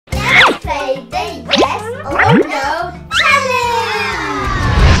Oh no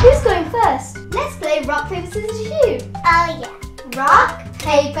challenge! Who's going first? Let's play rock, paper, scissors, shoot. Oh yeah. Rock,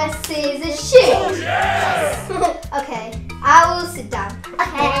 paper, scissors, shoot. Oh, yes. Okay, I will sit down.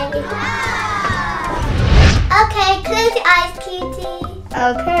 Okay. Okay, close your eyes, Cutie.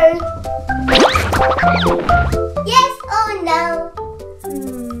 Okay. Yes or no?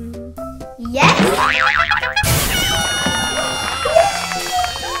 Yes.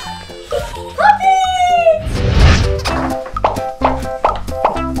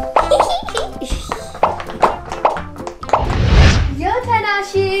 Your turn,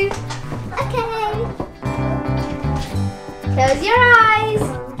 Ashu. Okay. Close your eyes.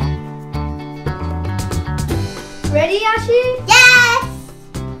 Ready, Ashu? Yes.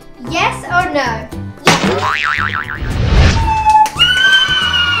 Yes or no?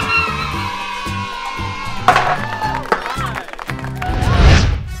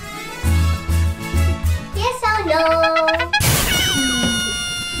 Yes or no?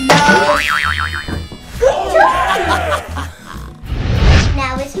 No.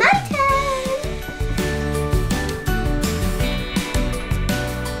 Now it's my turn.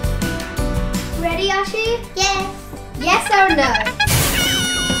 Ready, Ashu? Yes. Yes or no?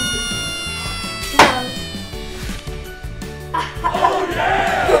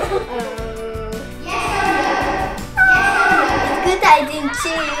 It's good I didn't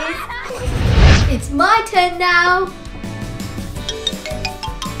choose. It's my turn now.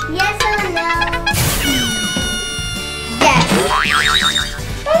 Yes or no? Yes.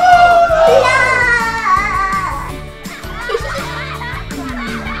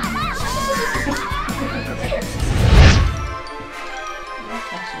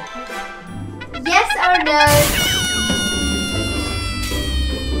 Yes or no?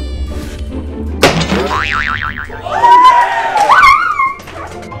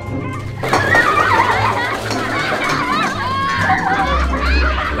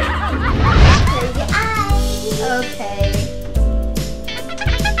 Close your eyes. Okay.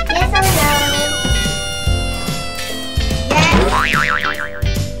 Yes or no?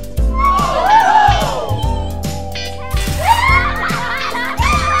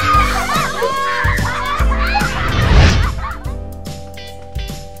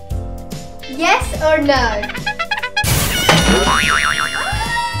 Yes or no?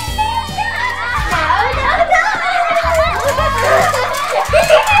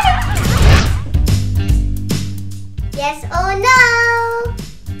 Yes or no?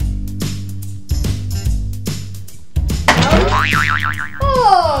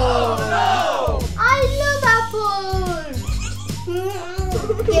 Oh! I love apples.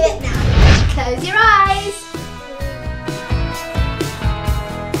 Give it now. Close your eyes.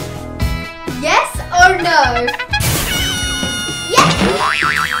 Yes or no? Yes.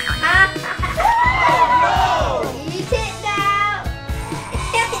 Eat it now.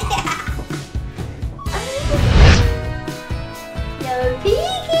 No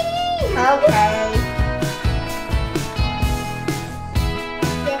peeking. Okay.